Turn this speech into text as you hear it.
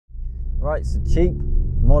Right, so cheap,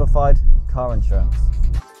 modified car insurance.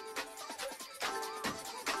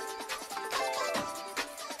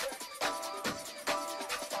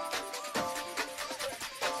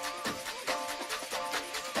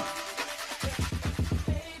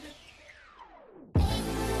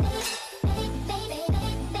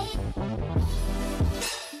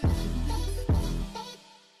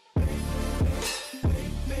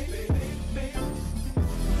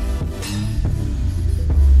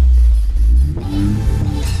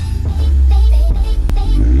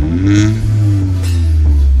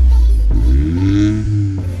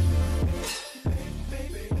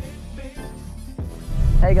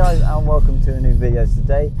 Hey guys, and welcome to a new video.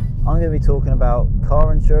 Today I'm going to be talking about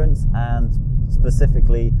car insurance and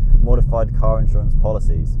specifically modified car insurance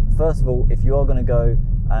policies. First of all, if you are going to go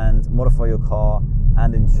and modify your car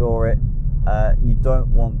and insure it, you don't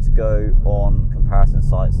want to go on comparison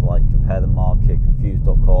sites like Compare the Market,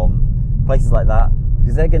 Confused.com, places like that,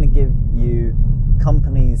 because they're going to give you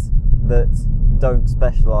companies that don't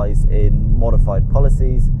specialize in modified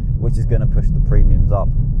policies, which is going to push the premiums up.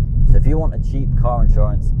 So if you want a cheap car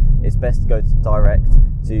insurance, it's best to go direct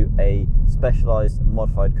to a specialized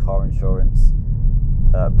modified car insurance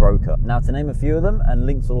broker. Now, to name a few of them, and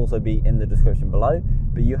links will also be in the description below,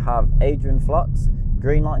 but you have Adrian Flux,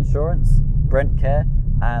 Greenlight Insurance, Brent Care,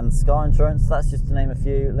 and Sky Insurance. That's just to name a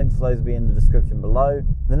few. Links for those will be in the description below.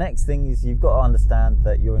 The next thing is you've got to understand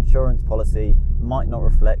that your insurance policy might not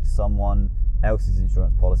reflect someone else's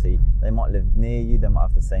insurance policy. They might live near you, they might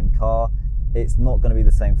have the same car. It's not going to be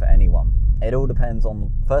the same for anyone. It all depends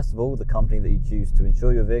on, first of all, the company that you choose to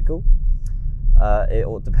insure your vehicle. It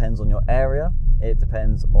all depends on your area. It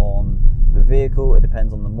depends on the vehicle. It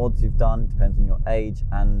depends on the mods you've done. It depends on your age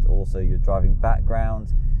and also your driving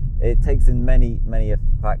background. It takes in many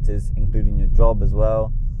factors, including your job as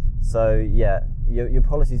well. So yeah, your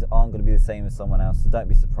policies aren't going to be the same as someone else. So don't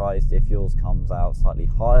be surprised if yours comes out slightly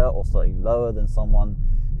higher or slightly lower than someone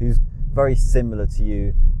who's very similar to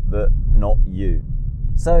you, but not you.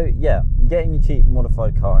 So yeah, getting your cheap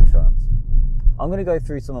modified car insurance. I'm going to go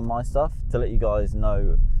through some of my stuff to let you guys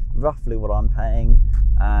know roughly what I'm paying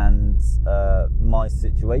and my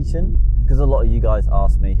situation, because a lot of you guys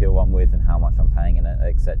ask me who I'm with and how much I'm paying and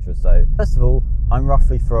etc. So first of all, I'm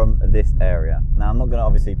roughly from this area. Now I'm not going to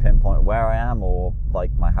obviously pinpoint where I am or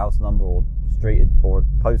like my house number or street or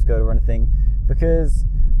postcode or anything, because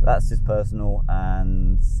that's just personal,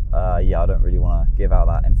 and yeah, I don't really want to give out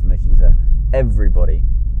that information to everybody.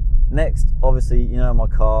 Next, obviously, you know my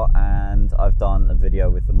car, and I've done a video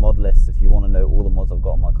with the mod list. If you want to know all the mods I've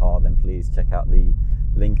got on my car, then please check out the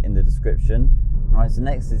link in the description. Alright, so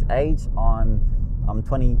next is age. I'm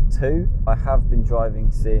 22. I have been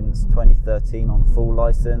driving since 2013 on full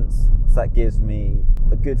license, so that gives me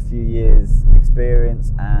a good few years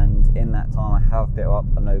experience, and in that time I have built up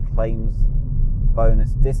a no claims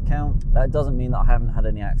bonus discount. That doesn't mean that I haven't had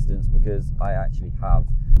any accidents, because I actually have.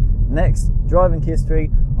 Next, driving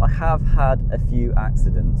history. I have had a few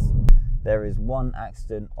accidents. There is one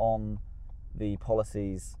accident on the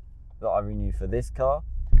policies that I renew for this car.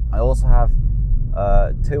 I also have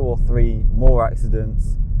 2 or 3 more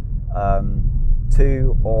accidents,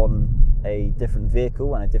 2 on a different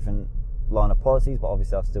vehicle and a different line of policies, but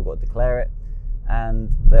obviously I've still got to declare it.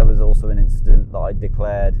 And there was also an incident that I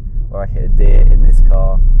declared where I hit a deer in this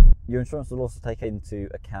car. Your insurance will also take into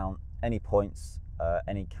account any points,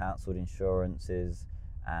 any cancelled insurances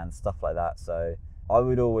and stuff like that. So I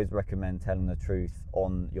would always recommend telling the truth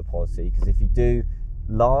on your policy, because if you do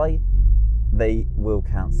lie, they will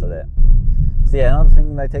cancel it. So yeah, another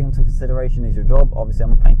thing they take into consideration is your job. Obviously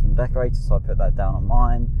I'm a painter and decorator, so I put that down on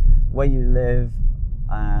mine. Where you live,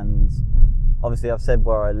 and obviously I've said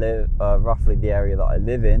where I live, roughly the area that I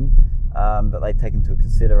live in, but they take into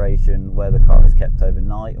consideration where the car is kept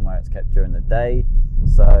overnight and where it's kept during the day.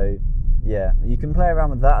 So yeah, you can play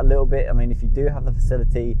around with that a little bit. I mean, if you do have the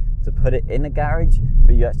facility to put it in a garage,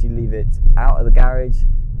 but you actually leave it out of the garage,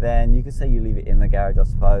 then you could say you leave it in the garage, I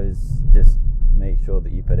suppose. Just make sure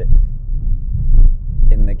that you put it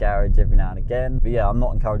in the garage every now and again. But yeah, I'm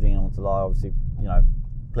not encouraging anyone to lie. Obviously, you know,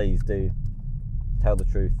 please do tell the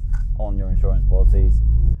truth on your insurance policies.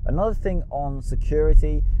 Another thing on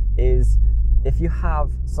security is if you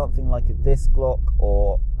have something like a disc lock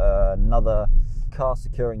or another car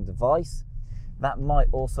securing device, that might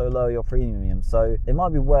also lower your premium. So it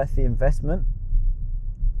might be worth the investment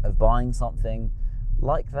of buying something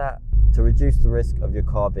like that to reduce the risk of your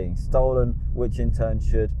car being stolen, which in turn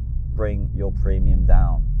should bring your premium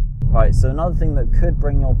down. Right, so another thing that could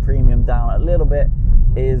bring your premium down a little bit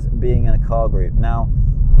is being in a car group. Now,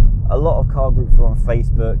 a lot of car groups are on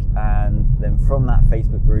Facebook, and then from that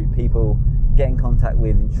Facebook group, people get in contact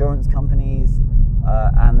with insurance companies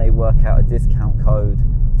and they work out a discount code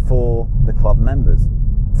for the club members.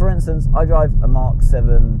 For instance, I drive a Mark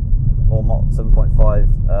 7 or Mark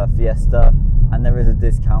 7.5 Fiesta, and there is a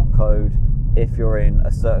discount code if you're in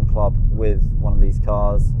a certain club with one of these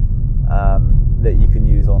cars that you can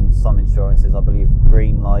use on some insurances. I believe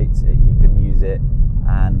Greenlight, you can use it,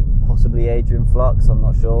 and possibly Adrian Flux, I'm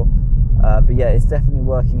not sure. But yeah, it's definitely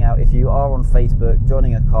working out. If you are on Facebook,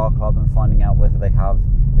 joining a car club and finding out whether they have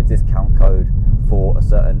a discount code for a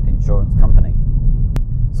certain insurance company.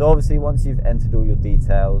 So obviously, once you've entered all your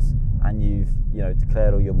details and you've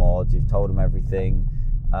declared all your mods, you've told them everything,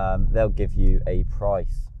 they'll give you a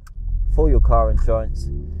price for your car insurance.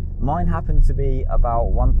 Mine happened to be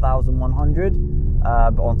about 1,100,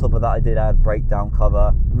 but on top of that I did add breakdown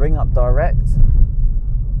cover. Ring up direct,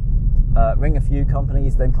 ring a few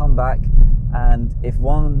companies, then come back, and if you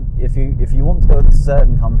want to go with a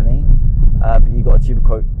certain company but you got a cheaper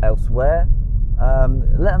quote elsewhere,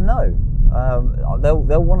 let them know.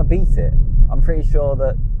 They'll want to beat it. I'm pretty sure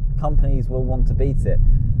that companies will want to beat it.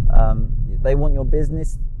 They want your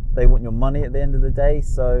business, they want your money at the end of the day.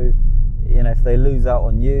 So if they lose out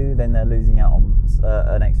on you, then they're losing out on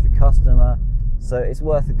an extra customer. So it's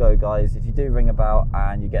worth a go, guys. If you do ring about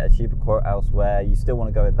and you get a cheaper quote elsewhere, you still want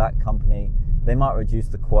to go with that company. They might reduce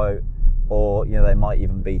the quote, or they might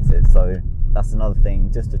even beat it. So that's another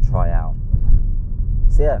thing just to try out.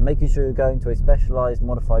 So yeah, making sure you're going to a specialised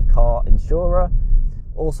modified car insurer.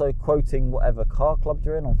 Also quoting whatever car club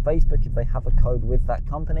you're in on Facebook if they have a code with that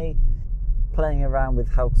company. Playing around with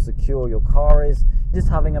how secure your car is. Just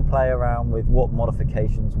having a play around with what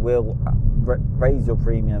modifications will raise your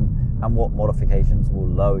premium and what modifications will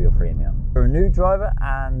lower your premium. If you're a new driver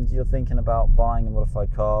and you're thinking about buying a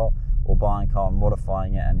modified car, or buying a car and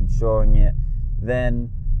modifying it and insuring it,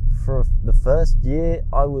 then for the first year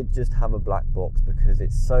I would just have a black box, because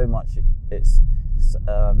it's so much,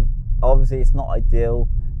 obviously it's not ideal,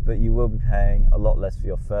 but you will be paying a lot less for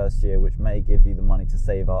your first year, which may give you the money to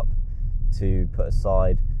save up to put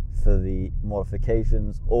aside for the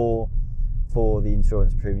modifications or for the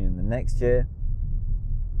insurance premium the next year.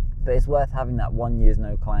 But it's worth having that 1 year's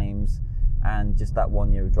no claims and just that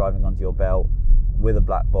 1 year of driving under your belt with a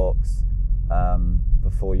black box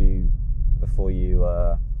before you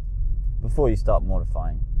start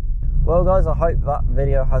modifying. Well guys, I hope that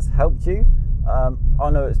video has helped you. I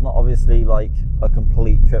know it's not obviously like a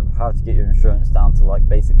complete trip of how to get your insurance down to like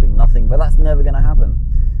basically nothing, but that's never going to happen.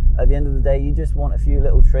 At the end of the day, you just want a few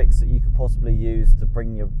little tricks that you could possibly use to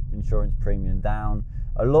bring your insurance premium down.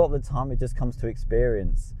 A lot of the time it just comes to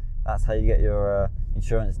experience. That's how you get your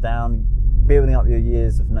insurance down, building up your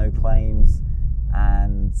years of no claims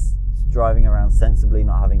and driving around sensibly,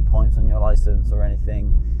 not having points on your license or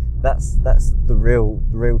anything. That's the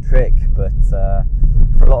real trick, but for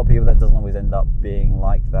a lot of people that doesn't always end up being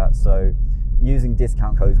like that. So using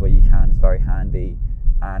discount codes where you can is very handy,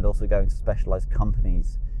 and also going to specialized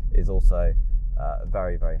companies is also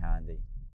very, very handy.